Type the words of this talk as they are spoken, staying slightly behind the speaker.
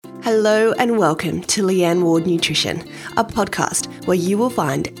Hello and welcome to Leanne Ward Nutrition, a podcast where you will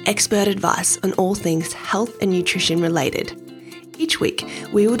find expert advice on all things health and nutrition related. Each week,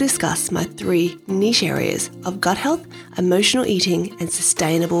 we will discuss my 3 niche areas of gut health, emotional eating, and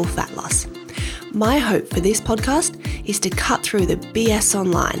sustainable fat loss. My hope for this podcast is to cut through the BS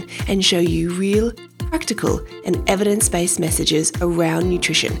online and show you real, practical, and evidence-based messages around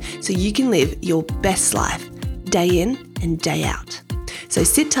nutrition so you can live your best life, day in and day out. So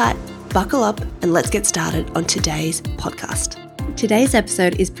sit tight, buckle up, and let's get started on today's podcast. Today's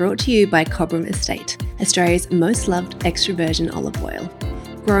episode is brought to you by Cobram Estate, Australia's most loved extra virgin olive oil.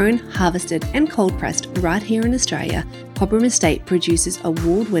 Grown, harvested, and cold pressed right here in Australia, Cobram Estate produces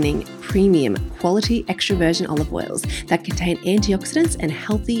award-winning, premium, quality extra virgin olive oils that contain antioxidants and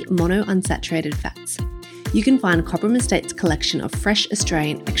healthy monounsaturated fats. You can find Cobram Estate's collection of fresh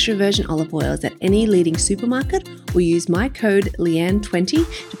Australian extra virgin olive oils at any leading supermarket or use my code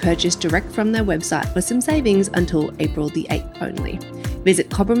Leanne20 to purchase direct from their website for some savings until April the 8th only. Visit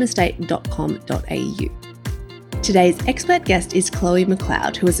cobranestate.com.au. Today's expert guest is Chloe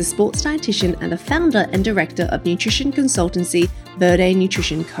McLeod, who is a sports dietitian and the founder and director of nutrition consultancy Verde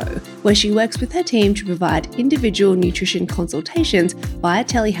Nutrition Co., where she works with her team to provide individual nutrition consultations via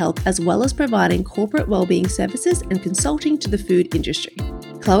telehealth, as well as providing corporate wellbeing services and consulting to the food industry.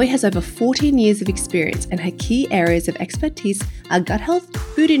 Chloe has over 14 years of experience, and her key areas of expertise are gut health,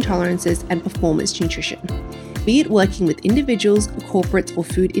 food intolerances, and performance nutrition. Be it working with individuals, corporates, or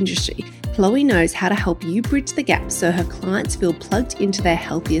food industry, Chloe knows how to help you bridge the gap so her clients feel plugged into their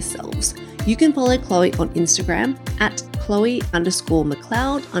healthier selves. You can follow Chloe on Instagram at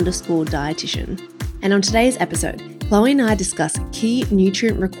Chloe_McLeod_dietitian. And on today's episode, Chloe and I discuss key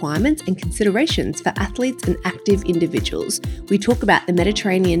nutrient requirements and considerations for athletes and active individuals. We talk about the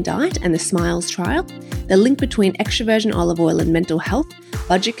Mediterranean diet and the SMILES trial, the link between extra virgin olive oil and mental health,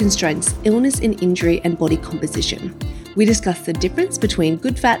 budget constraints, illness and injury, and body composition. We discuss the difference between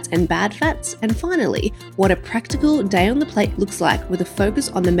good fats and bad fats, and finally, what a practical day on the plate looks like with a focus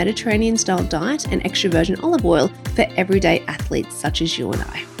on the Mediterranean-style diet and extra virgin olive oil for everyday athletes such as you and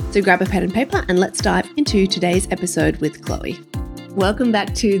I. So grab a pen and paper and let's dive into today's episode with Chloe. Welcome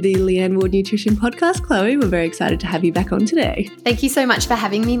back to the Leanne Ward Nutrition Podcast, Chloe. We're very excited to have you back on today. Thank you so much for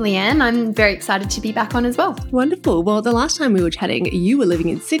having me, Leanne. I'm very excited to be back on as well. Wonderful. Well, the last time we were chatting, you were living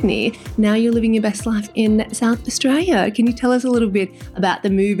in Sydney. Now you're living your best life in South Australia. Can you tell us a little bit about the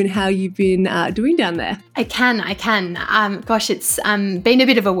move and how you've been doing down there? I can. It's been a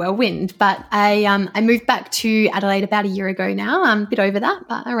bit of a whirlwind, but I moved back to Adelaide about a year ago now, a bit over that,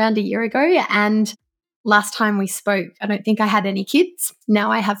 but around a year ago. And last time we spoke, I don't think I had any kids.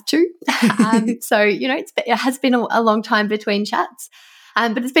 Now I have 2. So, it has been a long time between chats.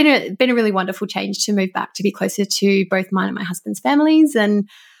 But it's been a really wonderful change to move back to be closer to both mine and my husband's families. And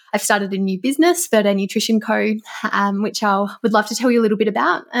I've started a new business, Verde Nutrition Co., which I would love to tell you a little bit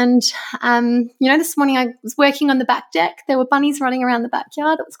about. And, this morning I was working on the back deck. There were bunnies running around the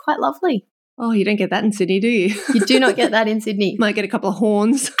backyard. It was quite lovely. Oh, you don't get that in Sydney, do you? You do not get that in Sydney. Might get a couple of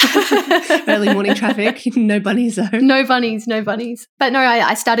horns, early morning traffic, no bunnies though. No bunnies. But no,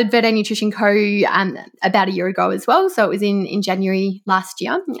 I started Verde Nutrition Co. About a year ago as well. So it was in January last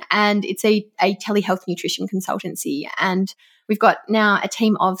year. And it's a telehealth nutrition consultancy. And we've got now a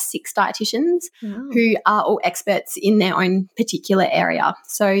team of 6 dietitians who are all experts in their own particular area.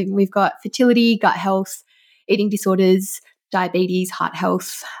 So we've got fertility, gut health, eating disorders, diabetes, heart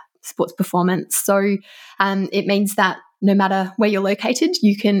health, sports performance. So it means that no matter where you're located,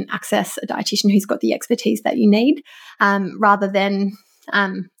 you can access a dietitian who's got the expertise that you need, rather than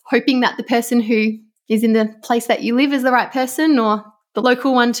hoping that the person who is in the place that you live is the right person, or the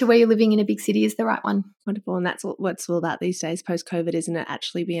local one to where you're living in a big city is the right one. Wonderful. And that's what's all about these days post-COVID, isn't it?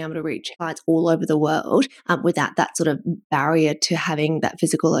 Actually being able to reach clients all over the world without that sort of barrier to having that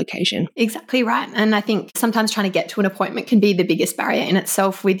physical location. Exactly right. And I think sometimes trying to get to an appointment can be the biggest barrier in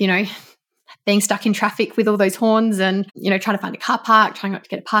itself with, being stuck in traffic with all those horns and, trying to find a car park, trying not to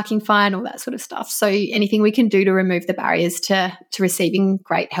get a parking fine, all that sort of stuff. So anything we can do to remove the barriers to receiving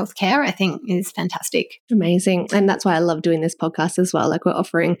great healthcare, I think is fantastic. Amazing. And that's why I love doing this podcast as well. Like, we're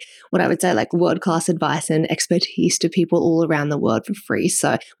offering what I would say like world-class advice and expertise to people all around the world for free.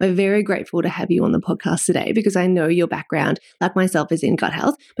 So we're very grateful to have you on the podcast today, because I know your background, like myself, is in gut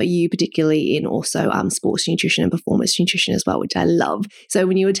health, but you particularly in also sports nutrition and performance nutrition as well, which I love. So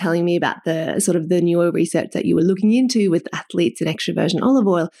when you were telling me about the sort of the newer research that you were looking into with athletes and extra virgin olive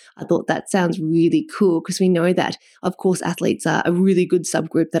oil, I thought that sounds really cool because we know that, of course, athletes are a really good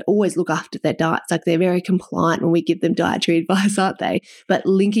subgroup that always look after their diets. Like they're very compliant when we give them dietary advice, aren't they? But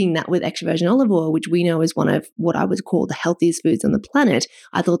linking that with extra virgin olive oil, which we know is one of what I would call the healthiest foods on the planet,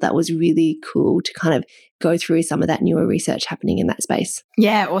 I thought that was really cool to kind of go through some of that newer research happening in that space.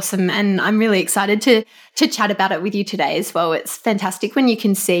 Yeah, awesome. And I'm really excited to chat about it with you today as well. It's fantastic when you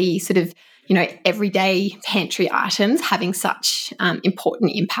can see sort of, everyday pantry items having such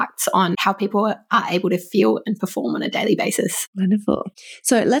important impacts on how people are able to feel and perform on a daily basis. Wonderful.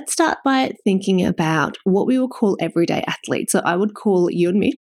 So let's start by thinking about what we will call everyday athletes. So I would call you and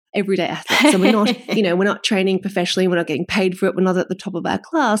me everyday athletes. So we're not, we're not training professionally. We're not getting paid for it. We're not at the top of our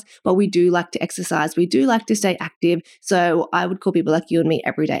class, but we do like to exercise. We do like to stay active. So I would call people like you and me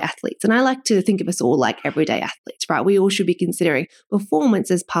everyday athletes. And I like to think of us all like everyday athletes, right? We all should be considering performance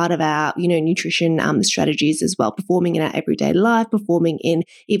as part of our, nutrition strategies as well, performing in our everyday life, performing in,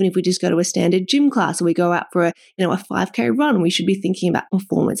 even if we just go to a standard gym class or we go out for a 5K run, we should be thinking about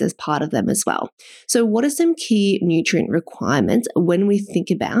performance as part of them as well. So what are some key nutrient requirements when we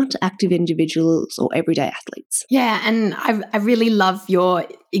think about active individuals or everyday athletes? Yeah, and I really love your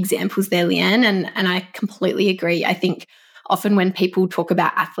examples there, Leanne, and I completely agree. I think often when people talk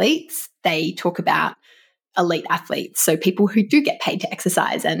about athletes, they talk about elite athletes, so people who do get paid to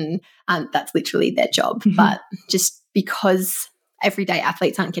exercise, and that's literally their job. Mm-hmm. But just because everyday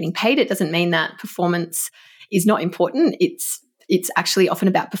athletes aren't getting paid, it doesn't mean that performance is not important. It's actually often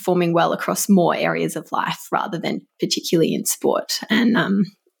about performing well across more areas of life rather than particularly in sport. And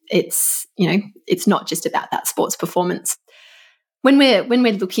it's not just about that sports performance. When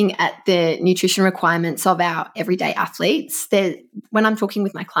we're looking at the nutrition requirements of our everyday athletes, when I'm talking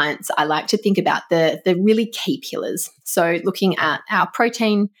with my clients, I like to think about the really key pillars. So looking at our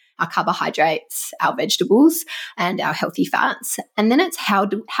protein, our carbohydrates, our vegetables, and our healthy fats. And then it's how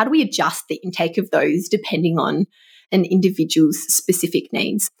do we adjust the intake of those depending on an individual's specific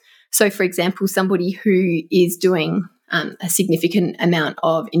needs. So for example, somebody who is doing a significant amount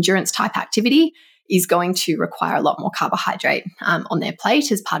of endurance type activity is going to require a lot more carbohydrate on their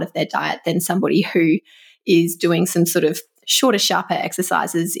plate as part of their diet than somebody who is doing some sort of shorter, sharper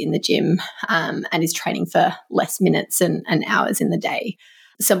exercises in the gym and is training for less minutes and hours in the day.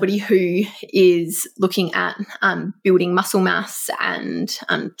 Somebody who is looking at building muscle mass and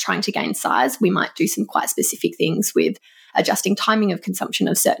trying to gain size, we might do some quite specific things with adjusting timing of consumption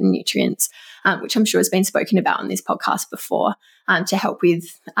of certain nutrients, which I'm sure has been spoken about on this podcast before, to help with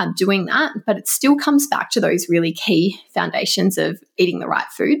doing that. But it still comes back to those really key foundations of eating the right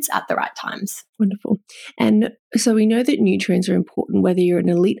foods at the right times. Wonderful. And so we know that nutrients are important whether you're an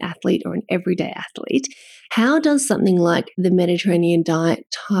elite athlete or an everyday athlete. How does something like the Mediterranean diet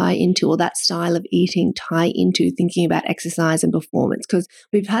tie into, or that style of eating tie into thinking about exercise and performance? Because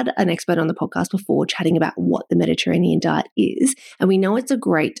we've had an expert on the podcast before chatting about what the Mediterranean diet is, and we know it's a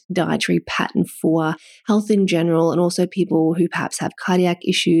great dietary pattern for health in general, and also people who perhaps have cardiac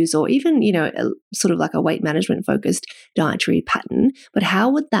issues or even, sort of like a weight management focused dietary pattern. But how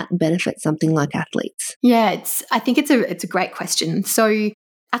would that benefit something like athletes? Yeah, I think it's a great question. So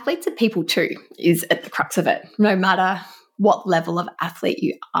athletes are people too, is at the crux of it, no matter what level of athlete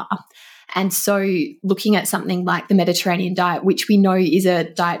you are. And so looking at something like the Mediterranean diet, which we know is a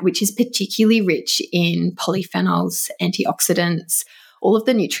diet which is particularly rich in polyphenols, antioxidants, all of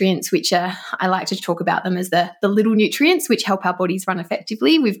the nutrients which I like to talk about them as the little nutrients which help our bodies run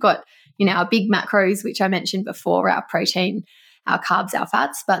effectively. We've got, our big macros, which I mentioned before, our protein, our carbs, our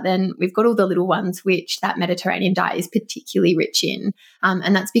fats, but then we've got all the little ones which that Mediterranean diet is particularly rich in.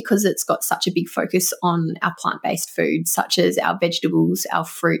 And that's because it's got such a big focus on our plant-based foods, such as our vegetables, our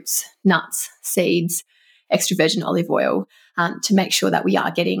fruits, nuts, seeds, extra virgin olive oil, to make sure that we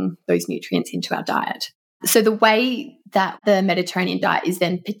are getting those nutrients into our diet. So the way that the Mediterranean diet is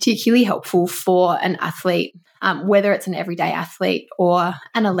then particularly helpful for an athlete, whether it's an everyday athlete or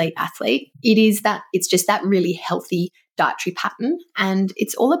an elite athlete, it's just that really healthy dietary pattern. And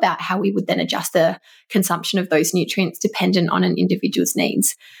it's all about how we would then adjust the consumption of those nutrients dependent on an individual's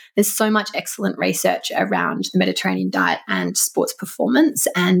needs. There's so much excellent research around the Mediterranean diet and sports performance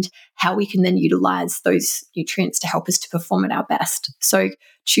and how we can then utilize those nutrients to help us to perform at our best. So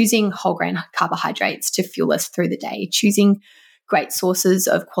choosing whole grain carbohydrates to fuel us through the day, choosing great sources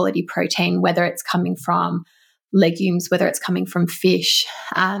of quality protein, whether it's coming from legumes, whether it's coming from fish,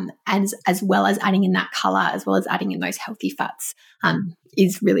 as well as adding in that colour, as well as adding in those healthy fats,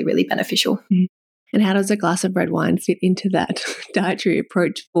 is really, really beneficial. Mm-hmm. And how does a glass of red wine fit into that dietary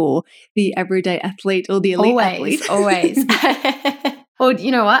approach for the everyday athlete or the elite athlete? Always. Well,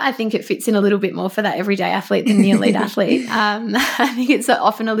 you know what? I think it fits in a little bit more for that everyday athlete than the elite athlete. I think it's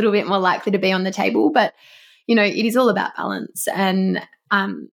often a little bit more likely to be on the table, but, you know, it is all about balance. And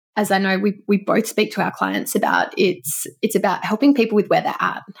as I know we both speak to our clients about, it's about helping people with where they're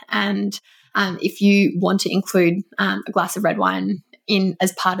at. And if you want to include a glass of red wine in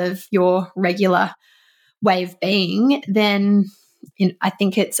as part of your regular way of being, then I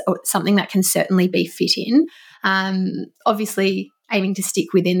think it's something that can certainly be fit in. Obviously, aiming to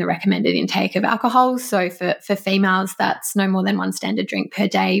stick within the recommended intake of alcohol. So for females, that's no more than 1 standard drink per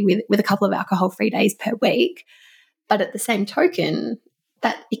day with a couple of alcohol-free days per week. But at the same token,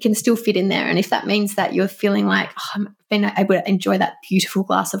 that it can still fit in there. And if that means that you're feeling like, I've been able to enjoy that beautiful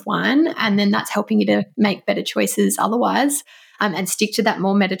glass of wine, and then that's helping you to make better choices otherwise, and stick to that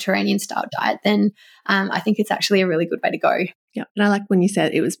more Mediterranean style diet, then I think it's actually a really good way to go. Yeah. And I like when you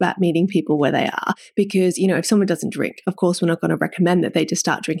said it was about meeting people where they are, because, you know, if someone doesn't drink, of course, we're not going to recommend that they just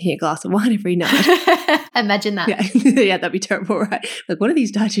start drinking a glass of wine every night. Imagine that. Yeah. Yeah, that'd be terrible, right? Like, what are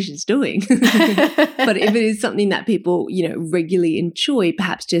these dietitians doing? But if it is something that people, you know, regularly enjoy,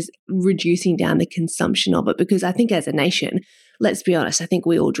 perhaps just reducing down the consumption of it, because I think as a nation, let's be honest, I think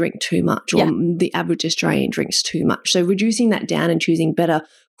we all drink too much, or the average Australian drinks too much. So reducing that down and choosing better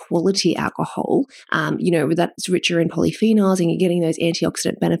quality alcohol, you know, that's richer in polyphenols, and you're getting those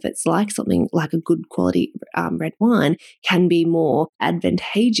antioxidant benefits like something like a good quality red wine, can be more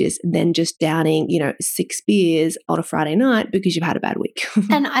advantageous than just downing, you know, 6 beers on a Friday night because you've had a bad week.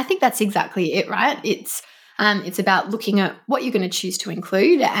 And I think that's exactly it, right? It's about looking at what you're going to choose to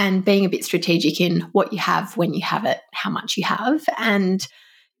include and being a bit strategic in what you have, when you have it, how much you have. And,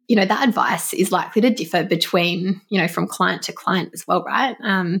 you know, that advice is likely to differ between, you know, from client to client as well, right?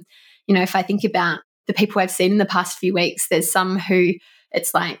 You know, if I think about the people I've seen in the past few weeks, there's some who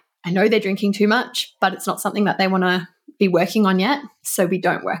it's like, I know they're drinking too much, but it's not something that they want to be working on yet, so we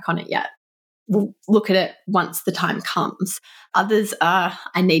don't work on it yet. We'll look at it once the time comes. Others are,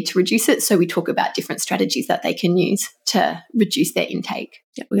 I need to reduce it. So we talk about different strategies that they can use to reduce their intake.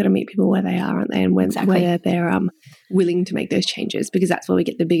 Yeah, we've got to meet people where they are, aren't they? And where they're willing to make those changes, because that's where we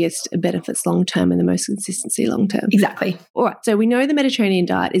get the biggest benefits long term and the most consistency long term. Exactly. All right. So we know the Mediterranean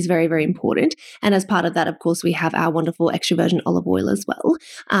diet is very, very important. And as part of that, of course, we have our wonderful extra virgin olive oil as well.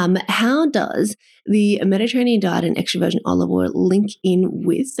 How does the Mediterranean diet and extra virgin olive oil link in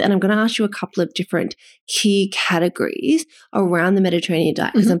with, and I'm going to ask you a couple of different key categories around the Mediterranean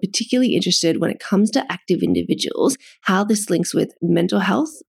diet, because I'm particularly interested when it comes to active individuals, how this links with mental health,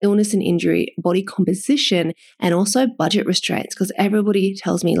 illness and injury, body composition, and also budget restraints. Because everybody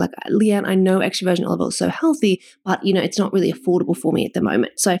tells me, like, Leanne, I know extra virgin olive oil is so healthy, but, you know, it's not really affordable for me at the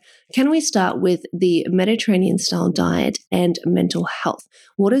moment. So can we start with the Mediterranean style diet and mental health?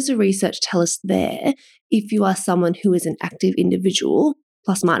 What does the research tell us there if you are someone who is an active individual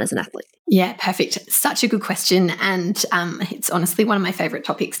plus minus an athlete? Yeah, perfect. Such a good question. And it's honestly one of my favorite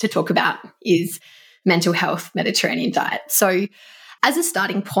topics to talk about is mental health, Mediterranean diet. So as a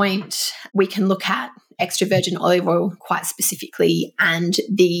starting point, we can look at extra virgin olive oil quite specifically and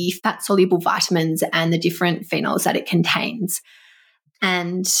the fat-soluble vitamins and the different phenols that it contains.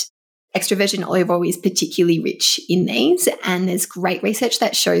 And extra virgin olive oil is particularly rich in these, and there's great research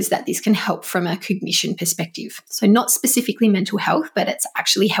that shows that this can help from a cognition perspective. So not specifically mental health, but it's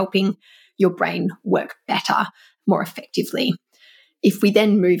actually helping your brain work better, more effectively. If we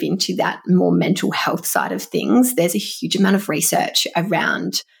then move into that more mental health side of things, there's a huge amount of research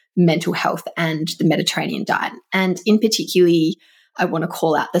around mental health and the Mediterranean diet. And in particular, I want to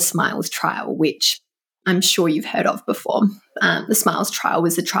call out the SMILES trial, which I'm sure you've heard of before. The SMILES trial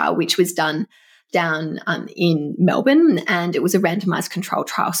was a trial which was done down in Melbourne, and it was a randomized control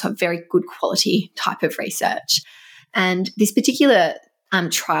trial, so a very good quality type of research. And this particular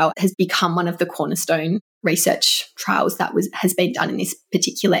trial has become one of the cornerstone research trials that has been done in this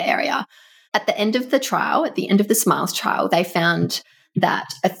particular area. At the end of the trial, at the end of the SMILES trial, they found that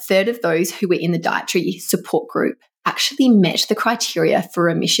a third of those who were in the dietary support group actually met the criteria for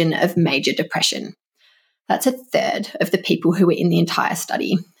remission of major depression. That's a third of the people who were in the entire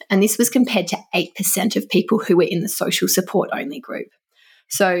study. And this was compared to 8% of people who were in the social support only group.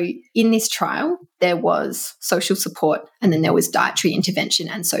 So in this trial, there was social support, and then there was dietary intervention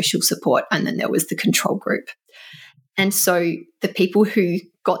and social support, and then there was the control group. And so the people who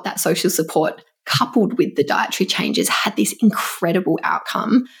got that social support coupled with the dietary changes had this incredible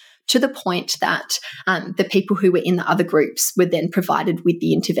outcome, to the point that the people who were in the other groups were then provided with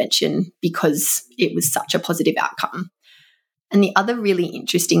the intervention because it was such a positive outcome. And the other really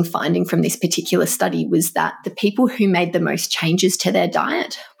interesting finding from this particular study was that the people who made the most changes to their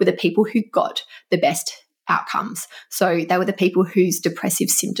diet were the people who got the best outcomes. So they were the people whose depressive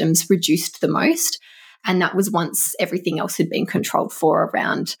symptoms reduced the most. And that was once everything else had been controlled for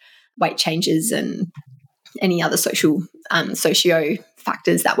around weight changes and any other socio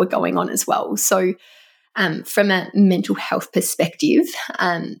factors that were going on as well. So from a mental health perspective,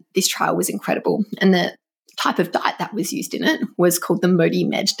 this trial was incredible. And the type of diet that was used in it was called the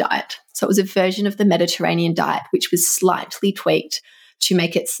MODY-MED diet. So it was a version of the Mediterranean diet, which was slightly tweaked to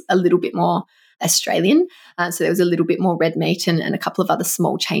make it a little bit more Australian. So there was a little bit more red meat and a couple of other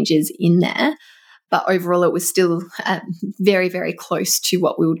small changes in there. But overall, it was still very, very close to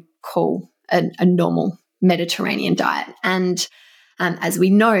what we would call a normal Mediterranean diet. And as we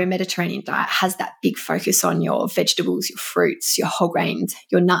know, Mediterranean diet has that big focus on your vegetables, your fruits, your whole grains,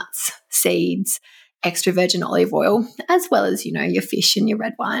 your nuts, seeds, extra virgin olive oil, as well as, your fish and your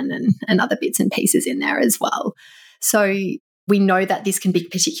red wine and other bits and pieces in there as well. So we know that this can be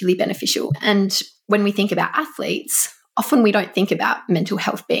particularly beneficial. And when we think about athletes, often we don't think about mental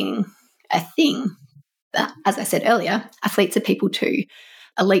health being a thing. But as I said earlier, athletes are people too.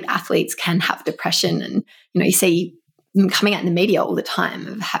 Elite athletes can have depression, and you see them coming out in the media all the time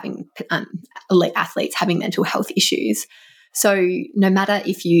of having elite athletes having mental health issues. So no matter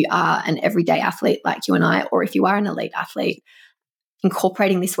if you are an everyday athlete like you and I, or if you are an elite athlete,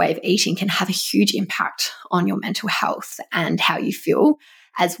 incorporating this way of eating can have a huge impact on your mental health and how you feel,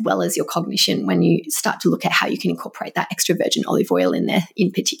 as well as your cognition when you start to look at how you can incorporate that extra virgin olive oil in there in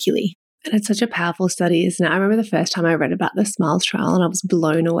particular. And it's such a powerful study, isn't it? I remember the first time I read about the SMILES trial and I was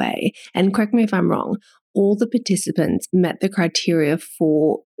blown away. And correct me if I'm wrong, all the participants met the criteria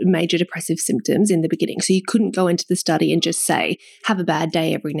for major depressive symptoms in the beginning. So you couldn't go into the study and just say, have a bad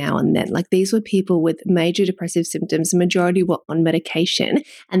day every now and then. Like, these were people with major depressive symptoms. The majority were on medication,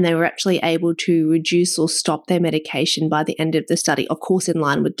 and they were actually able to reduce or stop their medication by the end of the study. Of course, in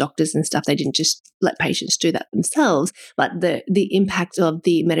line with doctors and stuff, they didn't just let patients do that themselves. But the impact of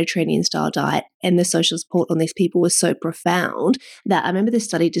the Mediterranean style diet and the social support on these people was so profound that I remember the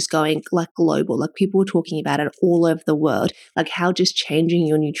study just going like global. Like, people were talking about it all over the world, like how just changing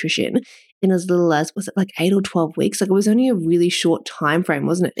your nutrition in as little as, was it like 8 or 12 weeks? Like, it was only a really short time frame,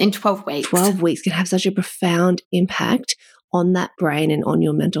 wasn't it? In 12 weeks. 12 weeks can have such a profound impact on that brain and on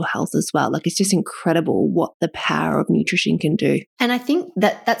your mental health as well. Like, it's just incredible what the power of nutrition can do. And I think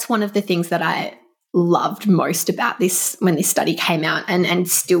that that's one of the things that I loved most about this when this study came out, and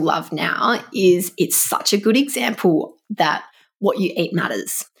still love now, is it's such a good example that what you eat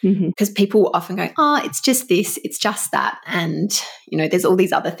matters. Because people often go, oh, it's just this, it's just that. And, there's all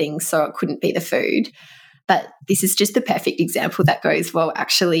these other things, so it couldn't be the food. But this is just the perfect example that goes, well,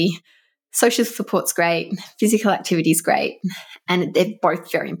 actually, social support's great, physical activity is great, and they're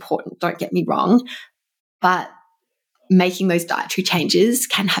both very important, don't get me wrong. But making those dietary changes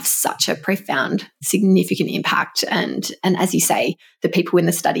can have such a profound, significant impact. And as you say, the people in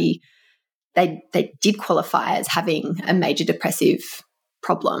the study, they did qualify as having a major depressive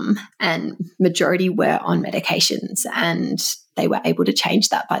problem, and majority were on medications, and they were able to change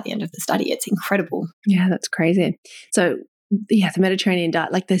that by the end of the study. It's incredible. Yeah, that's crazy. So the Mediterranean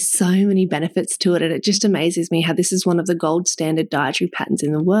diet, like, there's so many benefits to it, and it just amazes me how this is one of the gold standard dietary patterns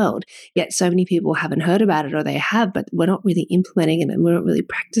in the world, yet so many people haven't heard about it, or they have, but we're not really implementing it and we're not really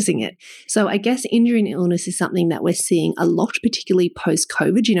practicing it. So I guess injury and illness is something that we're seeing a lot, particularly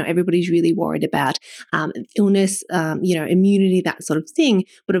post-COVID. Everybody's really worried about illness, immunity, that sort of thing.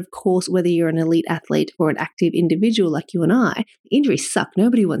 But of course, whether you're an elite athlete or an active individual like you and I, injuries suck.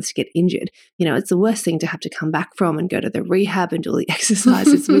 Nobody wants to get injured. It's the worst thing to have to come back from and go to the rehab and do all the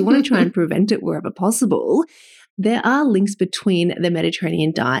exercises. So we want to try and prevent it wherever possible. There are links between the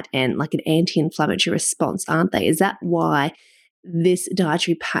Mediterranean diet and like an anti-inflammatory response, aren't they? Is that why this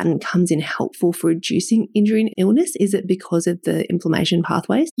dietary pattern comes in helpful for reducing injury and illness? Is it because of the inflammation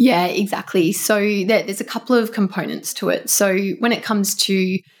pathways? Yeah, exactly. So there's a couple of components to it. So when it comes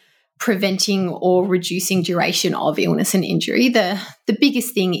to preventing or reducing duration of illness and injury, the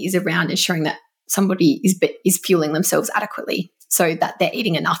biggest thing is around ensuring that somebody is fueling themselves adequately, so that they're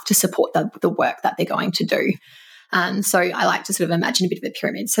eating enough to support the work that they're going to do. So I like to sort of imagine a bit of a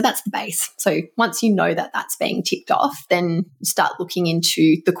pyramid. So that's the base. So once you know that that's being ticked off, then start looking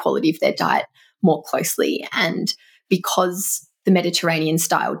into the quality of their diet more closely. And because the Mediterranean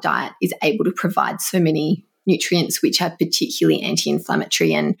style diet is able to provide so many nutrients which are particularly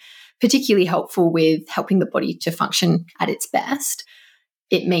anti-inflammatory and particularly helpful with helping the body to function at its best,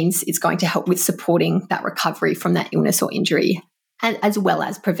 it means it's going to help with supporting that recovery from that illness or injury, and as well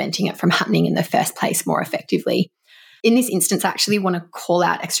as preventing it from happening in the first place more effectively. In this instance, I actually want to call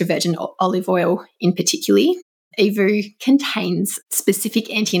out extra virgin olive oil in particular. EVOO contains specific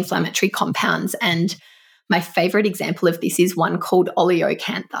anti-inflammatory compounds and my favorite example of this is one called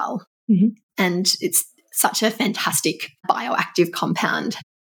oleocanthal. Mm-hmm. And it's such a fantastic bioactive compound.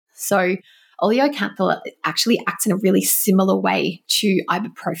 So oleocanthal actually acts in a really similar way to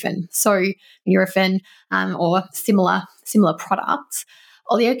ibuprofen. So Nurofen or similar products.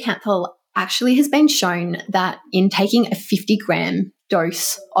 Oleocanthal actually has been shown that in taking a 50-gram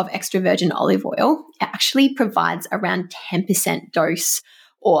dose of extra virgin olive oil, it actually provides around 10% dose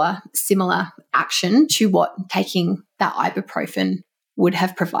or similar action to what taking that ibuprofen would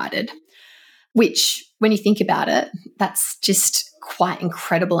have provided, which when you think about it, that's just quite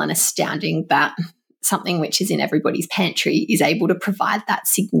incredible and astounding that something which is in everybody's pantry is able to provide that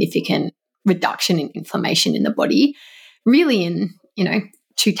significant reduction in inflammation in the body, really in,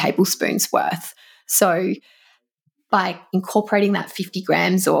 2 tablespoons worth. So by incorporating that 50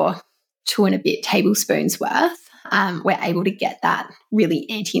 grams or 2 and a bit tablespoons worth, we're able to get that really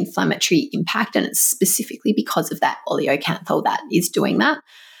anti-inflammatory impact, and it's specifically because of that oleocanthal that is doing that,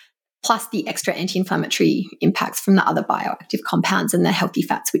 plus the extra anti-inflammatory impacts from the other bioactive compounds and the healthy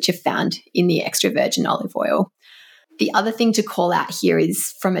fats which are found in the extra virgin olive oil. The other thing to call out here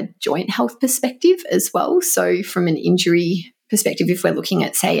is from a joint health perspective as well. So from an injury perspective, if we're looking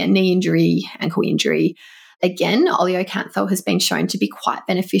at, say, a knee injury, ankle injury, again, oleocanthal has been shown to be quite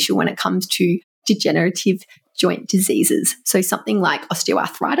beneficial when it comes to degenerative joint diseases. So something like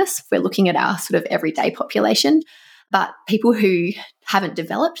osteoarthritis, if we're looking at our sort of everyday population, but people who haven't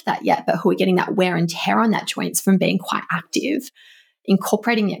developed that yet, but who are getting that wear and tear on that joints from being quite active,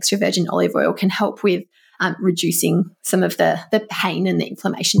 incorporating the extra virgin olive oil can help with reducing some of the pain and the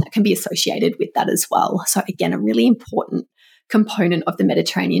inflammation that can be associated with that as well. So again, a really important component of the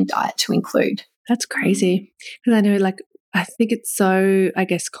Mediterranean diet to include. That's crazy. Because I know, I think it's so,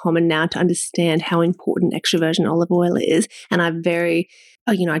 common now to understand how important extra virgin olive oil is. And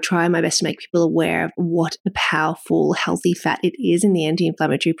I try my best to make people aware of what a powerful, healthy fat it is and the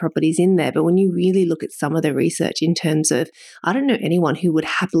anti-inflammatory properties in there. But when you really look at some of the research in terms of, I don't know anyone who would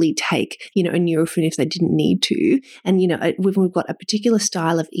happily take, a Nurofen if they didn't need to. And, we've got a particular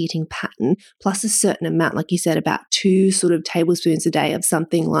style of eating pattern plus a certain amount, like you said, about 2 sort of tablespoons a day of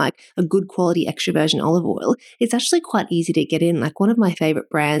something like a good quality extra virgin olive oil. It's actually quite easy to get in. Like one of my favorite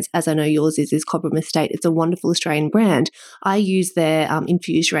brands, as I know yours is Cobram Estate. It's a wonderful Australian brand. I use their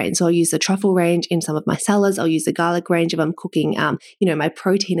infused range. So I'll use the truffle range in some of my salads. I'll use the garlic range if I'm cooking, my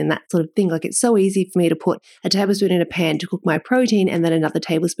protein and that sort of thing. Like it's so easy for me to put a tablespoon in a pan to cook my protein and then another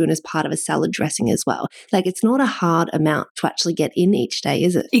tablespoon as part of a salad dressing as well. Like it's not a hard amount to actually get in each day,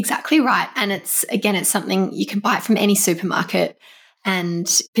 is it? Exactly right. And it's something you can buy it from any supermarket,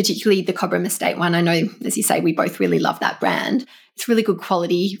 and particularly the Cobram Estate one. I know, as you say, we both really love that brand. It's really good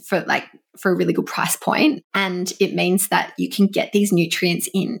quality for a really good price point, and it means that you can get these nutrients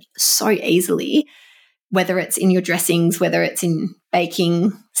in so easily, whether it's in your dressings, whether it's in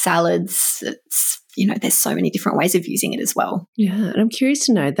baking, salads. It's, there's so many different ways of using it as well. Yeah, and I'm curious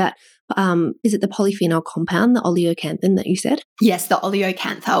to know that, is it the polyphenol compound, the oleocanthal that you said? Yes, the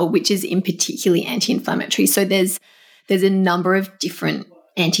oleocanthal, which is in particularly anti-inflammatory. So there's a number of different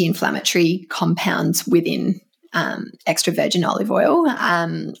anti-inflammatory compounds within extra virgin olive oil.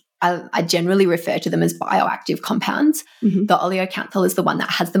 I generally refer to them as bioactive compounds. Mm-hmm. The oleocanthal is the one that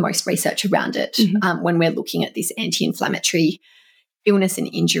has the most research around it when we're looking at this anti-inflammatory illness and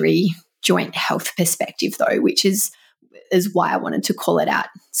injury joint health perspective, though, which is why I wanted to call it out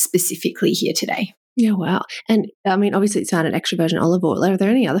specifically here today. Yeah, wow. And I mean, obviously it's found in extra virgin olive oil. Are there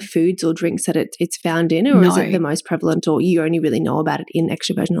any other foods or drinks that it's found in, or is it the most prevalent, or you only really know about it in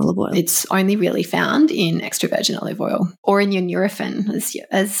extra virgin olive oil? It's only really found in extra virgin olive oil or in your Nurofen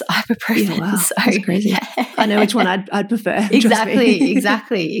as ibuprofen. Yeah, wow. So, that's crazy. Yeah. I know which one I'd prefer. Exactly.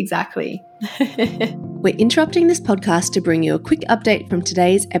 We're interrupting this podcast to bring you a quick update from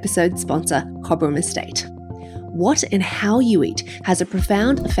today's episode sponsor, Cobram Estate. What and how you eat has a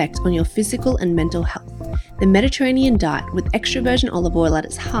profound effect on your physical and mental health. The Mediterranean diet, with extra virgin olive oil at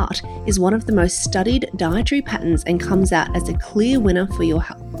its heart, is one of the most studied dietary patterns and comes out as a clear winner for your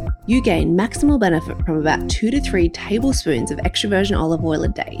health. You gain maximal benefit from about 2 to 3 tablespoons of extra virgin olive oil a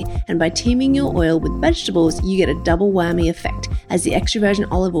day, and by teaming your oil with vegetables, you get a double whammy effect, as the extra virgin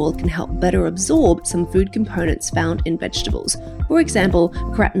olive oil can help better absorb some food components found in vegetables, for example,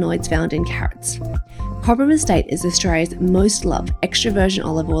 carotenoids found in carrots. Cobram Estate is Australia's most loved extra virgin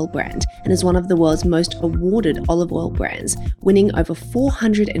olive oil brand and is one of the world's most awarded olive oil brands, winning over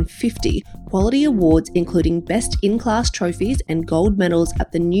 450 quality awards, including Best In-Class trophies and gold medals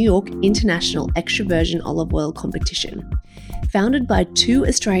at the New York International Extra Virgin Olive Oil Competition. Founded by two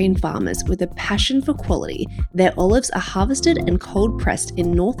Australian farmers with a passion for quality, their olives are harvested and cold pressed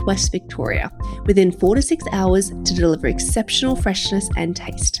in northwest Victoria within 4 to 6 hours to deliver exceptional freshness and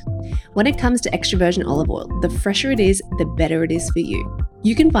taste. When it comes to extra virgin olive oil, the fresher it is, the better it is for you.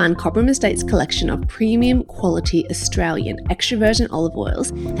 You can find Cobram Estate's collection of premium quality Australian extra virgin olive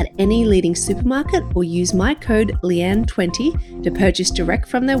oils at any leading supermarket or use my code Leanne20 to purchase direct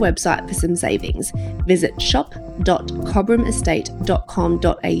from their website for some savings. Visit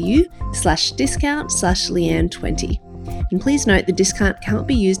shop.cobramastate.com.au/discount/Leanne20. And please note the discount can't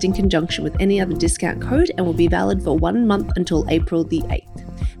be used in conjunction with any other discount code and will be valid for 1 month until April the 8th.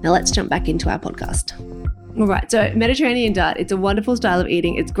 Now let's jump back into our podcast. All right, so Mediterranean diet, it's a wonderful style of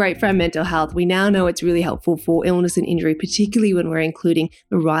eating. It's great for our mental health. We now know it's really helpful for illness and injury, particularly when we're including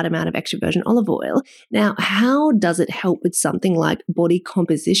the right amount of extra virgin olive oil. Now, how does it help with something like body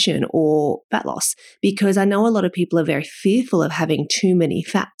composition or fat loss? Because I know a lot of people are very fearful of having too many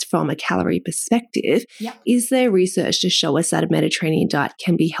fats from a calorie perspective. Yep. Is there research to show us that a Mediterranean diet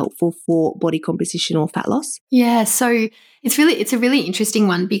can be helpful for body composition or fat loss? Yeah, so it's a really interesting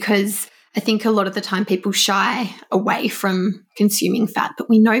one because I think a lot of the time people shy away from consuming fat, but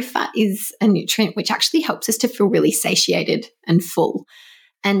we know fat is a nutrient which actually helps us to feel really satiated and full.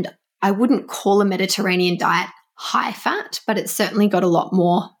 And I wouldn't call a Mediterranean diet high fat, but it's certainly got a lot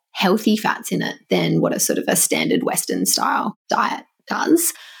more healthy fats in it than what a sort of a standard Western style diet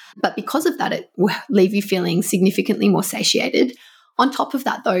does. But because of that, it will leave you feeling significantly more satiated. On top of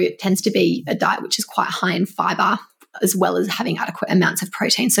that, though, it tends to be a diet which is quite high in fiber, as well as having adequate amounts of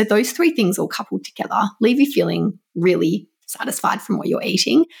protein. So those three things all coupled together leave you feeling really satisfied from what you're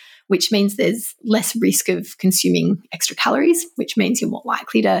eating, which means there's less risk of consuming extra calories, which means you're more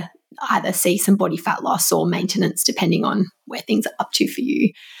likely to either see some body fat loss or maintenance, depending on where things are up to for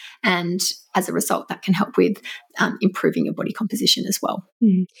you. And as a result, that can help with improving your body composition as well.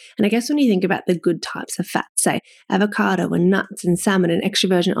 And I guess when you think about the good types of fats, say avocado and nuts and salmon and extra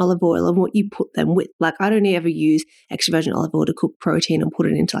virgin olive oil and what you put them with, like I don't ever use extra virgin olive oil to cook protein and put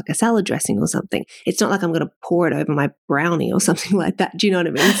it into like a salad dressing or something. It's not like I'm going to pour it over my brownie or something like that. Do you know what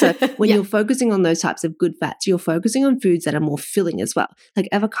I mean? So when you're focusing on those types of good fats, you're focusing on foods that are more filling as well. Like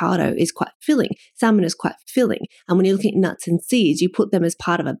avocado is quite filling, salmon is quite filling. And when you're looking at nuts and seeds, you put them as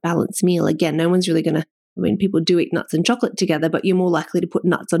part of a balanced meal. Again, no one's really going to, I mean, people do eat nuts and chocolate together, but you're more likely to put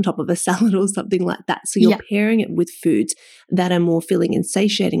nuts on top of a salad or something like that. So you're pairing it with foods that are more filling and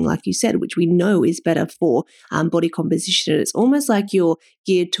satiating, like you said, which we know is better for body composition. It's almost like you're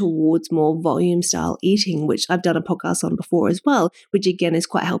geared towards more volume style eating, which I've done a podcast on before as well, which again is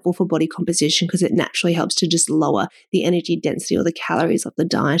quite helpful for body composition because it naturally helps to just lower the energy density or the calories of the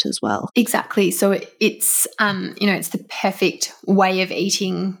diet as well. Exactly. So it's, it's the perfect way of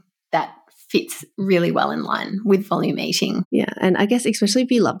eating that fits really well in line with volume eating. Yeah. And I guess especially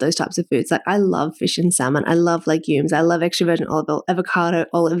if you love those types of foods, like I love fish and salmon, I love legumes, I love extra virgin olive oil, avocado,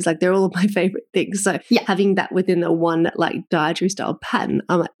 olives, like they're all of my favorite things. So having that within the one like dietary style pattern,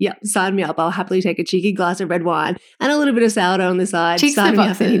 I'm like, yep, sign me up. I'll happily take a cheeky glass of red wine and a little bit of sourdough on the side. Cheeks sign me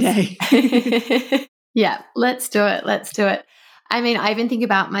up any day. Yeah, let's do it. Let's do it. I mean, I even think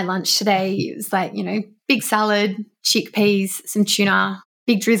about my lunch today. It was like, big salad, chickpeas, some tuna,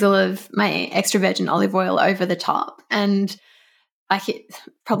 big drizzle of my extra virgin olive oil over the top. And like it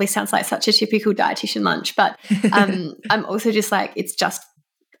probably sounds like such a typical dietitian lunch, but I'm also just like, it's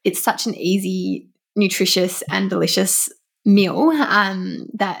such an easy, nutritious and delicious meal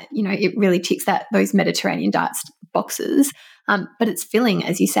that, it really ticks those Mediterranean diet boxes. But it's filling,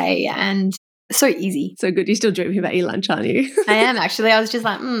 as you say, and so easy. So good. You're still dreaming about your lunch, aren't you? I am actually. I was just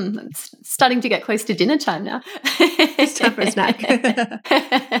like, it's starting to get close to dinner time now. It's time for a snack.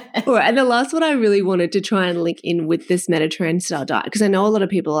 All right. And the last one I really wanted to try and link in with this Mediterranean style diet, because I know a lot of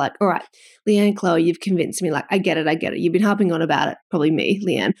people are like, all right, Leanne, Chloe, you've convinced me. Like, I get it. You've been harping on about it, probably me,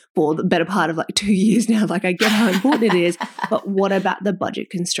 Leanne, for the better part of like 2 years now. Like, I get how important it is. But what about the budget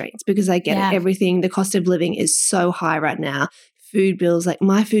constraints? Because I get it. Everything, the cost of living is so high right now. Food bills, like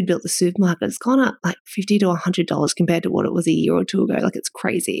my food bill at the supermarket, it's gone up like $50 to $100 compared to what it was a year or two ago. Like it's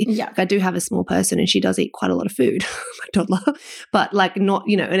crazy. Yeah. Like I do have a small person and she does eat quite a lot of food, my toddler, but like not,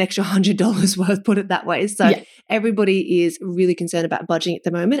 an extra $100 worth, put it that way. So everybody is really concerned about budgeting at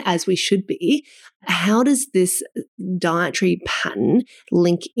the moment, as we should be. How does this dietary pattern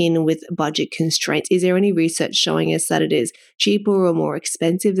link in with budget constraints? Is there any research showing us that it is cheaper or more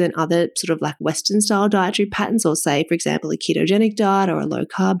expensive than other sort of like Western style dietary patterns, or say, for example, a ketogenic diet or a low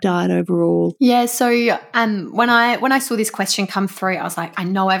carb diet overall? Yeah. So when I saw this question come through, I was like, I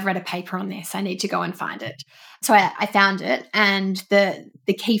know I've read a paper on this. I need to go and find it. So I found it, and the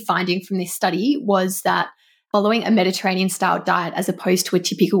key finding from this study was that following a Mediterranean style diet as opposed to a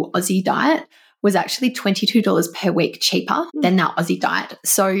typical Aussie diet was actually $22 per week cheaper than that Aussie diet.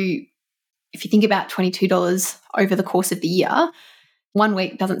 So if you think about $22 over the course of the year, 1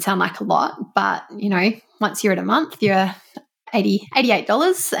 week doesn't sound like a lot, but, once you're at a month, you're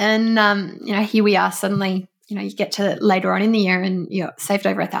 $88. And, here we are suddenly, you get to later on in the year and you're saved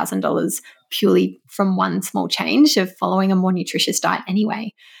over $1,000 purely from one small change of following a more nutritious diet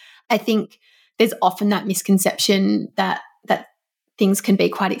anyway. I think there's often that misconception that things can be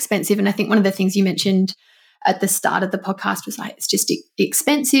quite expensive. And I think one of the things you mentioned at the start of the podcast was like, it's just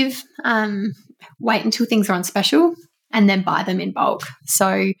expensive. Wait until things are on special and then buy them in bulk.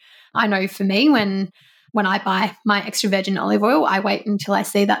 So I know for me, when I buy my extra virgin olive oil, I wait until I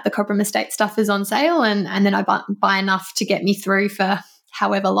see that the Cobram Estate stuff is on sale and then I buy enough to get me through for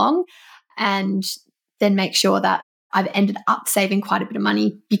however long, and then make sure that I've ended up saving quite a bit of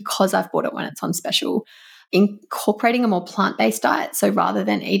money because I've bought it when it's on special. Incorporating a more plant-based diet, so rather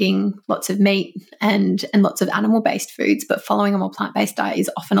than eating lots of meat and lots of animal-based foods, but following a more plant-based diet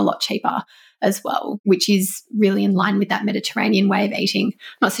is often a lot cheaper as well, which is really in line with that Mediterranean way of eating.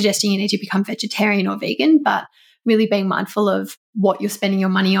 I'm not suggesting you need to become vegetarian or vegan, but really being mindful of what you're spending your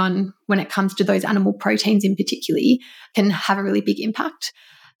money on when it comes to those animal proteins in particular can have a really big impact.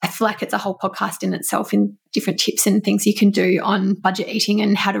 I feel like it's a whole podcast in itself in different tips and things you can do on budget eating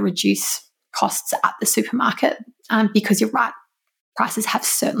and how to reduce costs at the supermarket, because you're right, prices have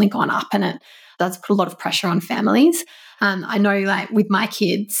certainly gone up and it does put a lot of pressure on families. I know, like with my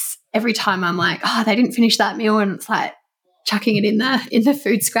kids, every time I'm like, they didn't finish that meal, and it's like chucking it in the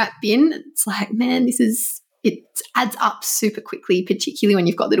food scrap bin. It's like, man, it adds up super quickly, particularly when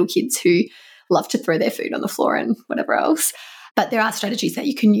you've got little kids who love to throw their food on the floor and whatever else. But there are strategies that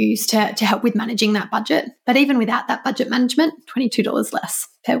you can use to help with managing that budget. But even without that budget management, $22 less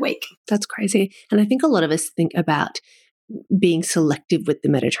per week. That's crazy. And I think a lot of us think about being selective with the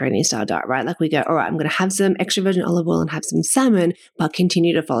Mediterranean style diet, right? Like we go, all right, I'm going to have some extra virgin olive oil and have some salmon, but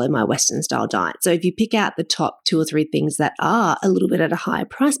continue to follow my Western style diet. So if you pick out the top 2 or 3 things that are a little bit at a higher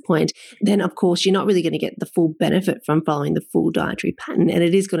price point, then of course you're not really going to get the full benefit from following the full dietary pattern, and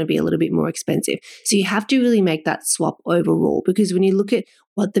it is going to be a little bit more expensive. So you have to really make that swap overall, because when you look at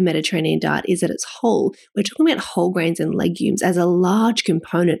what the Mediterranean diet is at its whole, we're talking about whole grains and legumes as a large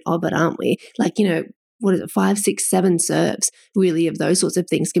component of it, aren't we? Like, 5, 6, 7 serves really of those sorts of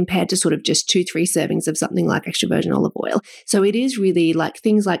things compared to sort of just 2, 3 servings of something like extra virgin olive oil. So it is really like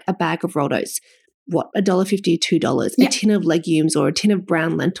things like a bag of roll oats, $1.50 to $2, a tin of legumes or a tin of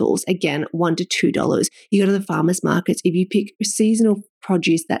brown lentils, again, $1 to $2. You go to the farmers markets, if you pick seasonal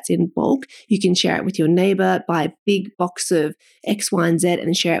produce that's in bulk, you can share it with your neighbor, buy a big box of X, Y, and Z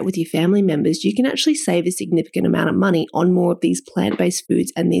and share it with your family members. You can actually save a significant amount of money on more of these plant-based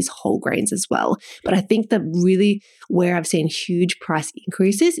foods and these whole grains as well. But I think that really where I've seen huge price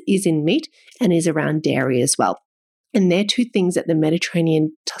increases is in meat and is around dairy as well. And they're 2 things that the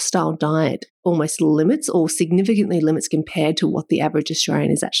Mediterranean style diet almost limits or significantly limits compared to what the average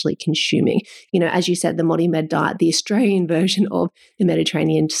Australian is actually consuming. As you said, the Modi-Med diet, the Australian version of the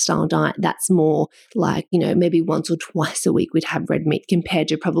Mediterranean style diet, that's more like, maybe once or twice a week we'd have red meat compared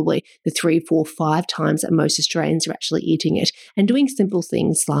to probably the 3, 4, 5 times that most Australians are actually eating it. And doing simple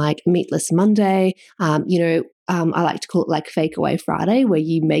things like Meatless Monday, I like to call it like Fake Away Friday, where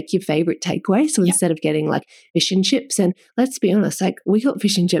you make your favorite takeaway. So instead of getting like fish and chips, and let's be honest, like we got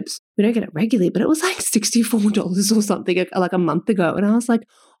fish and chips, we don't get it regularly, but it was like $64 or something like a month ago. And I was like,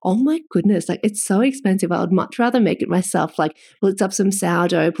 oh my goodness, like it's so expensive. I would much rather make it myself, like blitz up some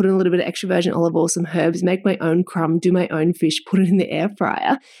sourdough, put in a little bit of extra virgin olive oil, some herbs, make my own crumb, do my own fish, put it in the air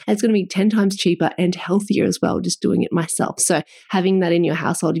fryer. And it's going to be 10 times cheaper and healthier as well, just doing it myself. So having that in your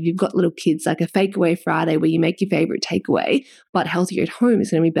household, if you've got little kids, like a Fake Away Friday where you make your favorite takeaway, but healthier at home is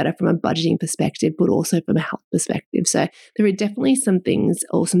going to be better from a budgeting perspective, but also from a health perspective. So there are definitely some things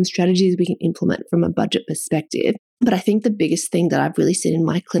or some strategies we can implement from a budget perspective. But I think the biggest thing that I've really seen in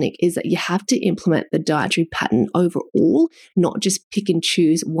my clinic is that you have to implement the dietary pattern overall, not just pick and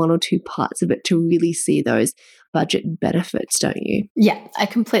choose 1 or 2 parts of it to really see those budget benefits, don't you? Yeah, I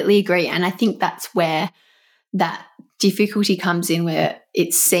completely agree. And I think that's where that difficulty comes in, where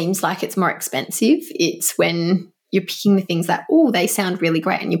it seems like it's more expensive. It's when you're picking the things that, they sound really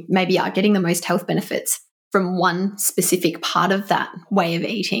great, and you maybe are getting the most health benefits from one specific part of that way of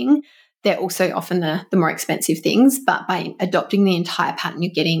eating, they're also often the more expensive things, but by adopting the entire pattern,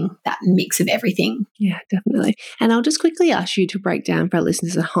 you're getting that mix of everything. Yeah, definitely. And I'll just quickly ask you to break down for our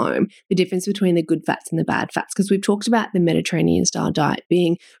listeners at home the difference between the good fats and the bad fats, because we've talked about the Mediterranean style diet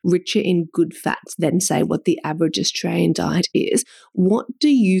being richer in good fats than, say, what the average Australian diet is. What do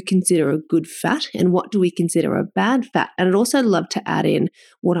you consider a good fat and what do we consider a bad fat? And I'd also love to add in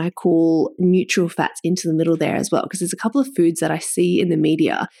what I call neutral fats into the middle there as well, because there's a couple of foods that I see in the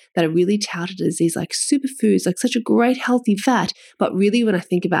media that are really touted as these like superfoods, like such a great healthy fat. But really, when I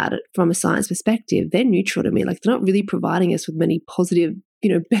think about it from a science perspective, they're neutral to me. Like they're not really providing us with many positive,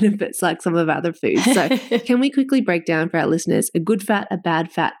 benefits like some of our other foods. So can we quickly break down for our listeners a good fat, a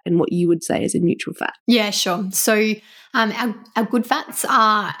bad fat, and what you would say is a neutral fat? Yeah, sure. So our good fats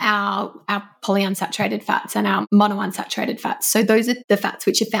are our polyunsaturated fats and our monounsaturated fats. So those are the fats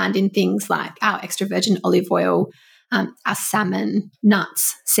which are found in things like our extra virgin olive oil, our salmon,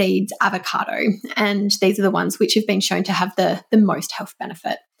 nuts, seeds, avocado. And these are the ones which have been shown to have the most health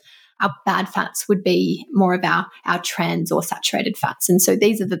benefit. Our bad fats would be more of our trans or saturated fats. And so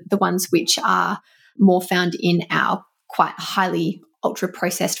these are the ones which are more found in our quite highly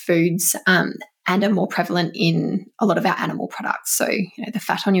ultra-processed foods and are more prevalent in a lot of our animal products. So, the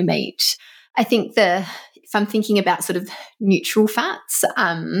fat on your meat. I think if I'm thinking about sort of neutral fats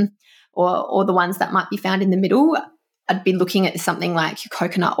or the ones that might be found in the middle, I'd be looking at something like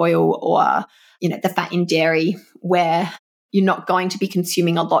coconut oil or, the fat in dairy where you're not going to be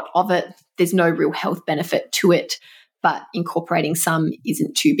consuming a lot of it. There's no real health benefit to it, but incorporating some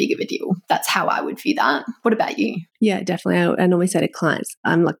isn't too big of a deal. That's how I would view that. What about you? Yeah, definitely. I normally say to clients,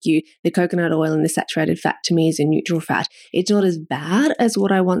 I'm like you, the coconut oil and the saturated fat to me is a neutral fat. It's not as bad as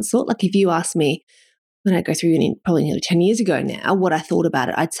what I once thought. Like if you ask me, when I go through uni, probably nearly 10 years ago now, what I thought about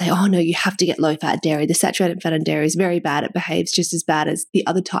it, I'd say, oh no, you have to get low-fat dairy. The saturated fat in dairy is very bad. It behaves just as bad as the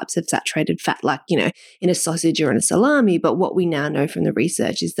other types of saturated fat, like, in a sausage or in a salami. But what we now know from the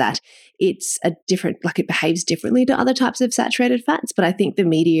research is that it's it behaves differently to other types of saturated fats. But I think the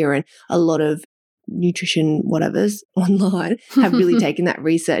media and a lot of nutrition whatevers online have really taken that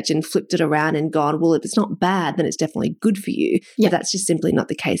research and flipped it around and gone, well, if it's not bad, then it's definitely good for you. Yeah. But that's just simply not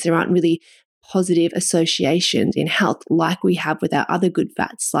the case. There aren't really positive associations in health like we have with our other good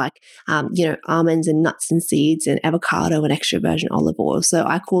fats like, almonds and nuts and seeds and avocado and extra virgin olive oil. So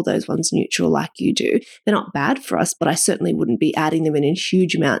I call those ones neutral like you do. They're not bad for us, but I certainly wouldn't be adding them in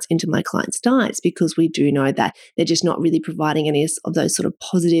huge amounts into my clients' diets because we do know that they're just not really providing any of those sort of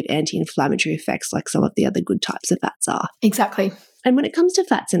positive anti-inflammatory effects like some of the other good types of fats are. Exactly. And when it comes to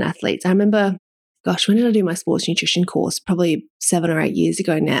fats in athletes, I remember, when did I do my sports nutrition course? Probably 7 or 8 years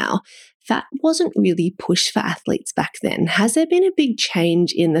ago now. Fat wasn't really pushed for athletes back then. Has there been a big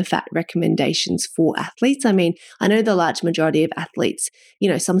change in the fat recommendations for athletes? I mean, I know the large majority of athletes,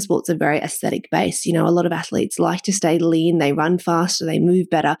 some sports are very aesthetic based. A lot of athletes like to stay lean, they run faster, they move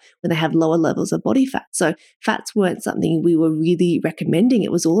better when they have lower levels of body fat. So fats weren't something we were really recommending.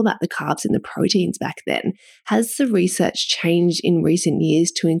 It was all about the carbs and the proteins back then. Has the research changed in recent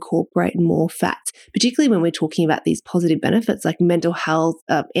years to incorporate more fats, particularly when we're talking about these positive benefits like mental health,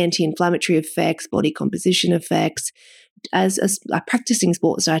 anti-inflammatory effects, body composition effects? As a practicing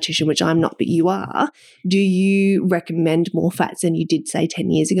sports dietitian, which I'm not, but you are, do you recommend more fats than you did, say, 10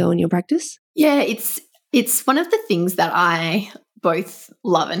 years ago in your practice? Yeah, it's one of the things that I both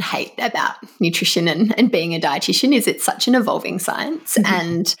love and hate about nutrition and being a dietitian is it's such an evolving science.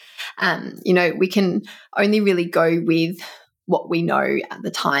 Mm-hmm. And, we can only really go with what we know at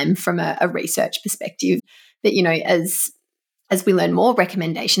the time from a research perspective. That, as we learn more,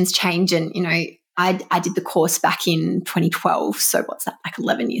 recommendations change. And, I did the course back in 2012. So what's that, like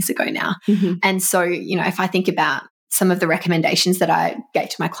 11 years ago now? Mm-hmm. And so, if I think about some of the recommendations that I gave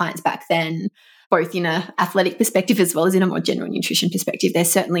to my clients back then, both in an athletic perspective as well as in a more general nutrition perspective, they're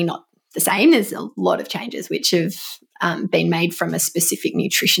certainly not the same. There's a lot of changes which have been made from a specific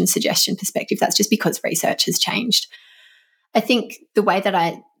nutrition suggestion perspective. That's just because research has changed. I think the way that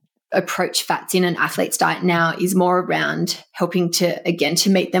I approach fats in an athlete's diet now is more around helping to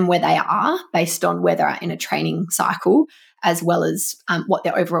meet them where they are based on where they're at in a training cycle, as well as what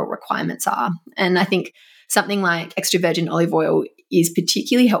their overall requirements are. And I think something like extra virgin olive oil is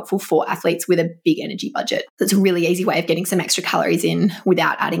particularly helpful for athletes with a big energy budget. That's a really easy way of getting some extra calories in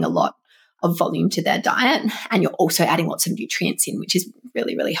without adding a lot of volume to their diet. And you're also adding lots of nutrients in, which is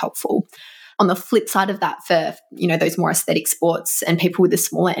really, really helpful. On the flip side of that, for those more aesthetic sports and people with a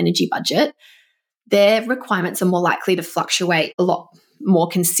smaller energy budget, their requirements are more likely to fluctuate a lot more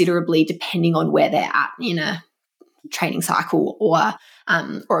considerably depending on where they're at in a training cycle or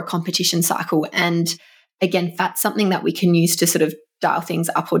a competition cycle. And again, fat's something that we can use to sort of dial things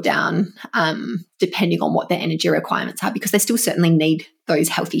up or down depending on what their energy requirements are, because they still certainly need those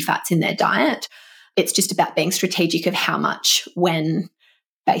healthy fats in their diet. It's just about being strategic of how much, when,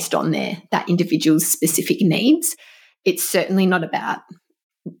 based on that individual's specific needs. It's certainly not about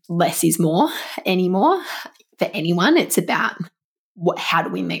less is more anymore for anyone. It's about how do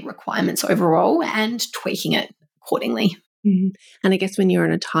we meet requirements overall and tweaking it accordingly. Mm-hmm. And I guess when you're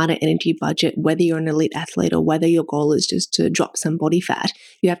on a tighter energy budget, whether you're an elite athlete or whether your goal is just to drop some body fat,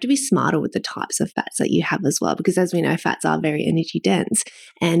 you have to be smarter with the types of fats that you have as well. Because as we know, fats are very energy dense,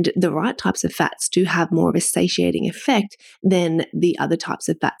 and the right types of fats do have more of a satiating effect than the other types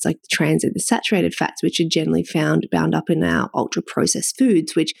of fats, like the trans and the saturated fats, which are generally bound up in our ultra processed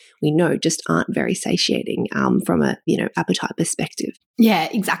foods, which we know just aren't very satiating from a appetite perspective. Yeah,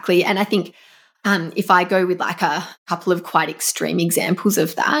 exactly. And I think if I go with like a couple of quite extreme examples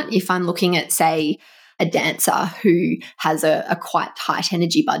of that, if I'm looking at, say, a dancer who has a quite tight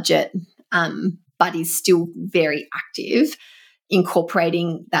energy budget, but is still very active,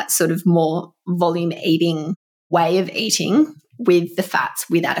 incorporating that sort of more volume eating way of eating with the fats,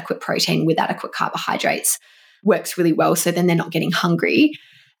 with adequate protein, with adequate carbohydrates works really well. So then they're not getting hungry,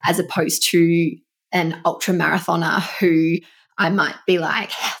 as opposed to an ultra marathoner who I might be like,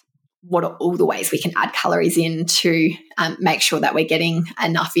 what are all the ways we can add calories in to make sure that we're getting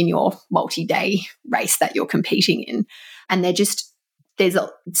enough in your multi-day race that you're competing in? And there's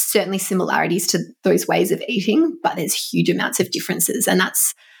certainly similarities to those ways of eating, but there's huge amounts of differences. And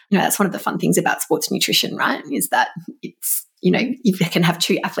that's one of the fun things about sports nutrition, right? Is that it's, you can have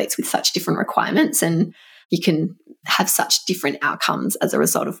two athletes with such different requirements, and you can have such different outcomes as a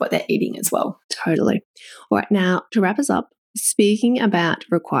result of what they're eating as well. Totally. All right, now to wrap us up, speaking about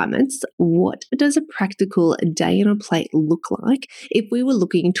requirements, what does a practical day on a plate look like if we were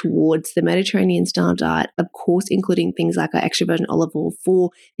looking towards the Mediterranean style diet, of course, including things like our extra virgin olive oil for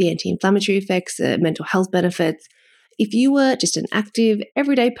the anti-inflammatory effects, mental health benefits? If you were just an active,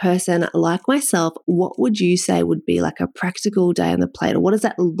 everyday person like myself, what would you say would be like a practical day on the plate, or what does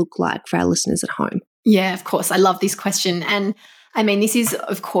that look like for our listeners at home? Yeah, of course. I love this question. And I mean, this is,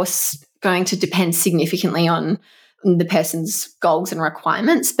 of course, going to depend significantly on the person's goals and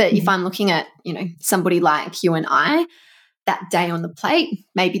requirements. But if I'm looking at, somebody like you and I, that day on the plate,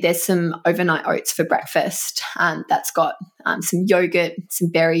 maybe there's some overnight oats for breakfast that's got some yogurt, some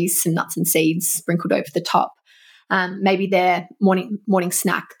berries, some nuts and seeds sprinkled over the top. Maybe their morning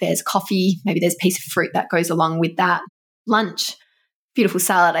snack, there's coffee, maybe there's a piece of fruit that goes along with that. Lunch, beautiful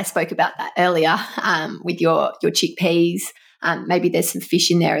salad. I spoke about that earlier with your chickpeas. Maybe there's some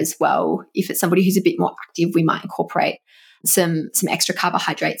fish in there as well. If it's somebody who's a bit more active, we might incorporate some extra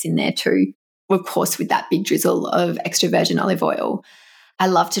carbohydrates in there too. Of course, with that big drizzle of extra virgin olive oil. I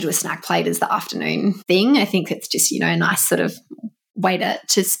love to do a snack plate as the afternoon thing. I think it's just, a nice sort of way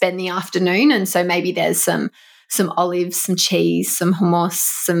to spend the afternoon. And so maybe there's some olives, some cheese, some hummus,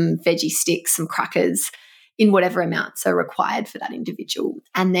 some veggie sticks, some crackers, in whatever amounts are required for that individual.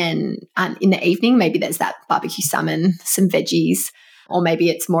 And then in the evening, maybe there's that barbecue salmon, some veggies, or maybe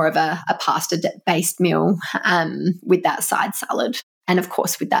it's more of a pasta-based meal with that side salad. And of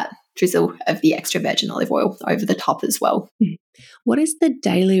course, with that drizzle of the extra virgin olive oil over the top as well. What is the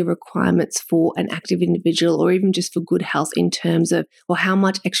daily requirements for an active individual, or even just for good health, in terms of, or how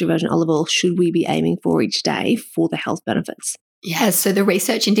much extra virgin olive oil should we be aiming for each day for the health benefits? Yeah, so the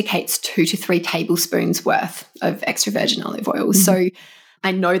research indicates 2 to 3 tablespoons worth of extra virgin olive oil. So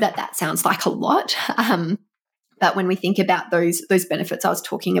I know that sounds like a lot, but when we think about those benefits I was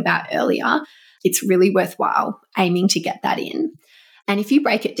talking about earlier, it's really worthwhile aiming to get that in. And if you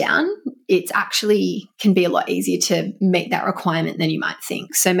break it down, it actually can be a lot easier to meet that requirement than you might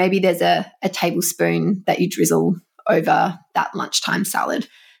think. So maybe there's a tablespoon that you drizzle over that lunchtime salad.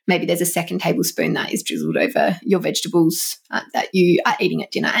 Maybe there's a second tablespoon that is drizzled over your vegetables that you are eating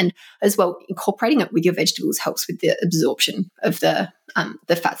at dinner. And as well, incorporating it with your vegetables helps with the absorption of the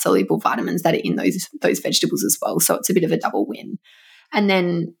fat-soluble vitamins that are in those vegetables as well. So it's a bit of a double win. And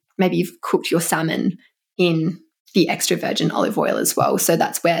then maybe you've cooked your salmon in the extra virgin olive oil as well. So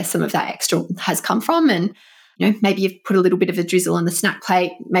that's where some of that extra has come from. And maybe you've put a little bit of a drizzle on the snack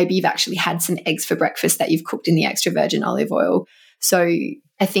plate. Maybe you've actually had some eggs for breakfast that you've cooked in the extra virgin olive oil. So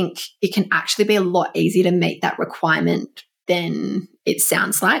I think it can actually be a lot easier to meet that requirement than it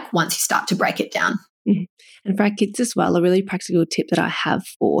sounds like once you start to break it down. And for our kids as well, a really practical tip that I have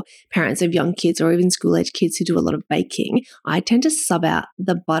for parents of young kids or even school-age kids who do a lot of baking, I tend to sub out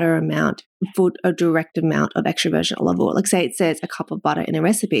the butter amount for a direct amount of extra virgin olive oil. Like say it says a cup of butter in a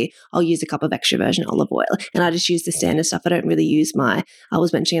recipe, I'll use a cup of extra virgin olive oil. And I just use the standard stuff. I don't really use I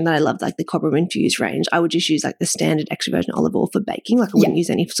was mentioning that I loved like the Cobram infused range. I would just use like the standard extra virgin olive oil for baking. Like I wouldn't use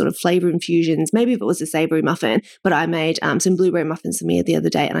any sort of flavor infusions. Maybe if it was a savory muffin, but I made some blueberry muffins for me the other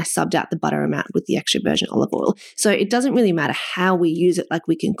day and I subbed out the butter amount with the extra virgin olive oil. So it doesn't really matter how we use it. Like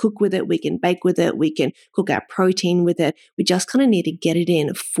we can cook with it, we can bake with it, we can cook our protein with it. We just kind of need to get it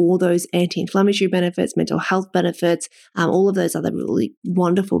in for those anti-inflammatory benefits, mental health benefits, all of those other really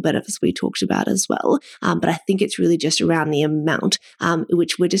wonderful benefits we talked about as well. But I think it's really just around the amount,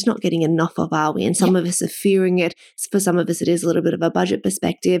 which we're just not getting enough of, are we? And some of us are fearing it. For some of us, it is a little bit of a budget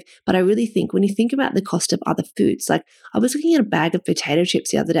perspective. But I really think when you think about the cost of other foods, like I was looking at a bag of potato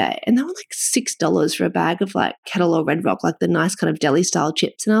chips the other day and they were like $6 for a bag of like Kettle or Red Rock, like the nice kind of deli style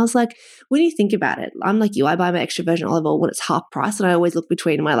chips. And I was like, when you think about it, I'm like you, I buy my extra virgin olive oil when it's half price. And I always look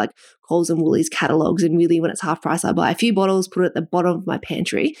between my like Coles and Woolies catalogs, and really when it's half price, I buy a few bottles, put it at the bottom of my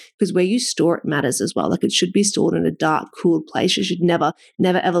pantry, because where you store it matters as well. Like it should be stored in a dark, cool place. You should never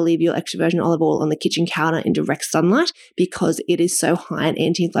ever leave your extra virgin olive oil on the kitchen counter in direct sunlight, because it is so high in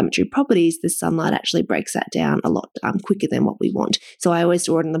anti-inflammatory properties. The sunlight actually breaks that down a lot quicker than what we want. So I always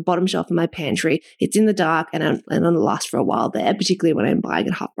store it on the bottom shelf of my pantry. It's in the dark and it'll last for a while there, particularly when I'm buying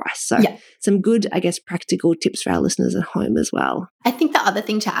at half price. So some good, I guess, practical tips for our listeners at home as well. I think the other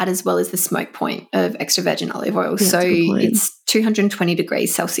thing to add as well is the smoke point of extra virgin olive oil. Yeah, so it's 220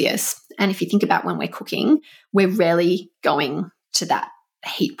 degrees Celsius. And if you think about when we're cooking, we're rarely going to that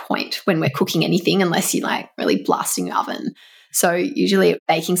heat point when we're cooking anything unless you're like really blasting your oven. So usually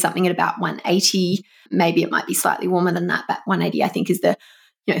baking something at about 180, maybe it might be slightly warmer than that, but 180 I think is the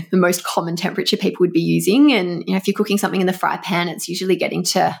most common temperature people would be using. And if you're cooking something in the fry pan, it's usually getting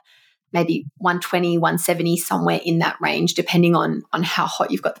to maybe 120, 170, somewhere in that range, depending on how hot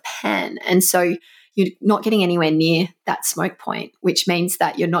you've got the pan. And so you're not getting anywhere near that smoke point, which means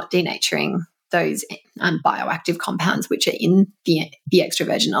that you're not denaturing those bioactive compounds which are in the extra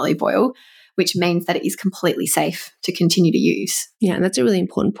virgin olive oil, which means that it is completely safe to continue to use. Yeah, and that's a really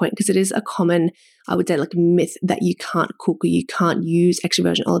important point, because it is a common, I would say, like myth that you can't cook or you can't use extra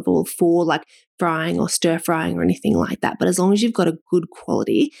virgin olive oil for like frying or stir frying or anything like that. But as long as you've got a good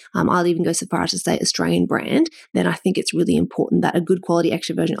quality, I'll even go so far as to say Australian brand, then I think it's really important that a good quality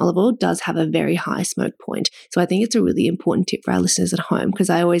extra virgin olive oil does have a very high smoke point. So I think it's a really important tip for our listeners at home,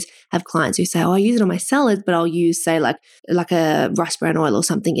 because I always have clients who say, I use it on my salads, but I'll use, say, like a rice bran oil or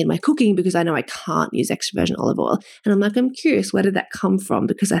something in my cooking because I know I can't use extra virgin olive oil. And I'm like, I'm curious, where did that come from?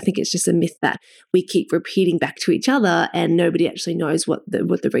 Because I think it's just a myth that we keep repeating back to each other and nobody actually knows what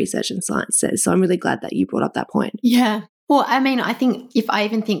the research and science says. So I'm really glad that you brought up that point. Yeah. Well, I mean, I think if I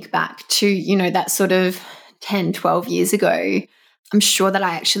even think back to, that sort of 10, 12 years ago, I'm sure that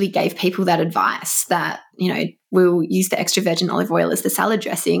I actually gave people that advice that, we'll use the extra virgin olive oil as the salad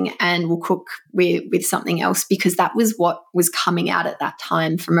dressing and we'll cook with something else, because that was what was coming out at that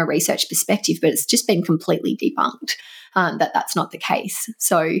time from a research perspective. But it's just been completely debunked that that's not the case.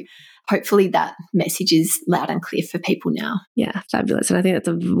 So hopefully that message is loud and clear for people now. Yeah, fabulous. And I think that's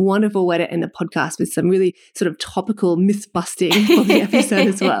a wonderful way to end the podcast with some really sort of topical myth busting for the episode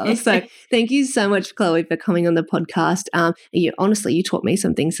as well. So thank you so much, Chloe, for coming on the podcast. Honestly, you taught me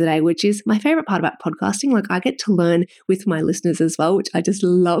some things today, which is my favorite part about podcasting. Like I get to learn with my listeners as well, which I just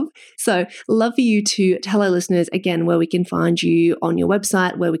love. So love for you to tell our listeners again where we can find you on your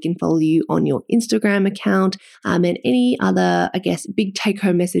website, where we can follow you on your Instagram account, and any other, I guess, big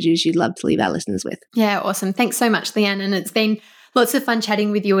take-home messages you'd love to leave our listeners with. Yeah, awesome. Thanks so much, Leanne. And it's been lots of fun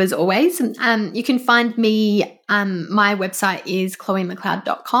chatting with you as always. You can find me, my website is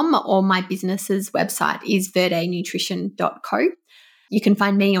chloemcleod.com, or my business's website is verdenutrition.co. You can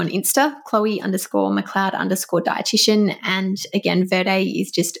find me on Insta, Chloe_McLeod_dietitian. And again, Verde is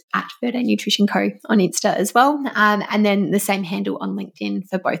just at Verde Nutrition Co. on Insta as well. And then the same handle on LinkedIn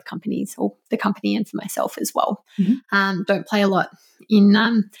for both companies, or the company and for myself as well. Mm-hmm. Don't play a lot in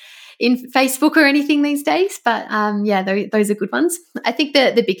Facebook or anything these days, but those are good ones. I think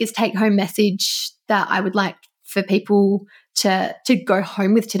the biggest take-home message that I would like for people to go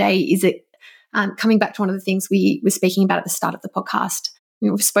home with today is it. Coming back to one of the things we were speaking about at the start of the podcast,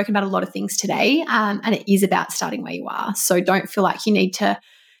 we've spoken about a lot of things today, and it is about starting where you are. So don't feel like you need to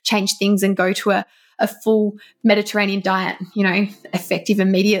change things and go to a full Mediterranean diet, effective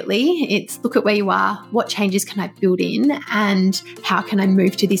immediately. It's look at where you are, what changes can I build in, and how can I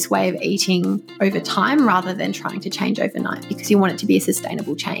move to this way of eating over time rather than trying to change overnight, because you want it to be a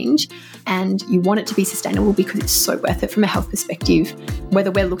sustainable change, and you want it to be sustainable because it's so worth it from a health perspective, whether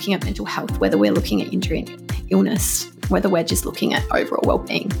we're looking at mental health, whether we're looking at injury and illness, whether we're just looking at overall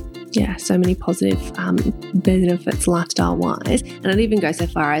well-being. Yeah, so many positive benefits lifestyle-wise. And I'd even go so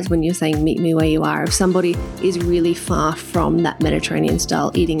far as when you're saying meet me where you are. If somebody is really far from that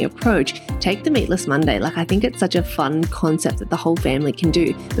Mediterranean-style eating approach, take the Meatless Monday. Like, I think it's such a fun concept that the whole family can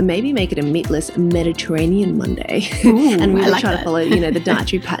do. But maybe make it a meatless Mediterranean Monday. Ooh, and really like try that. to follow, the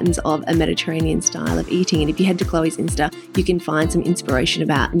dietary patterns of a Mediterranean style of eating. And if you head to Chloe's Insta, you can find some inspiration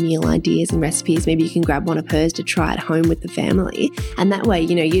about meal ideas and recipes. Maybe you can grab one of hers to try at home with the family. And that way,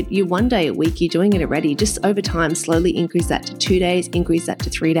 you one day a week, you're doing it already. Just over time, slowly increase that to 2 days, increase that to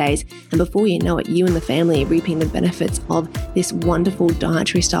 3 days. And before you know it, you and the family are reaping the benefits of this wonderful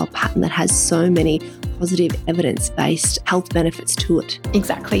dietary style pattern that has so many positive evidence-based health benefits to it.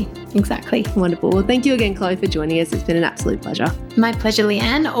 Exactly. Wonderful. Well, thank you again, Chloe, for joining us. It's been an absolute pleasure. My pleasure,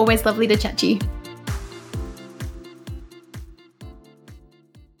 Leanne. Always lovely to chat to you.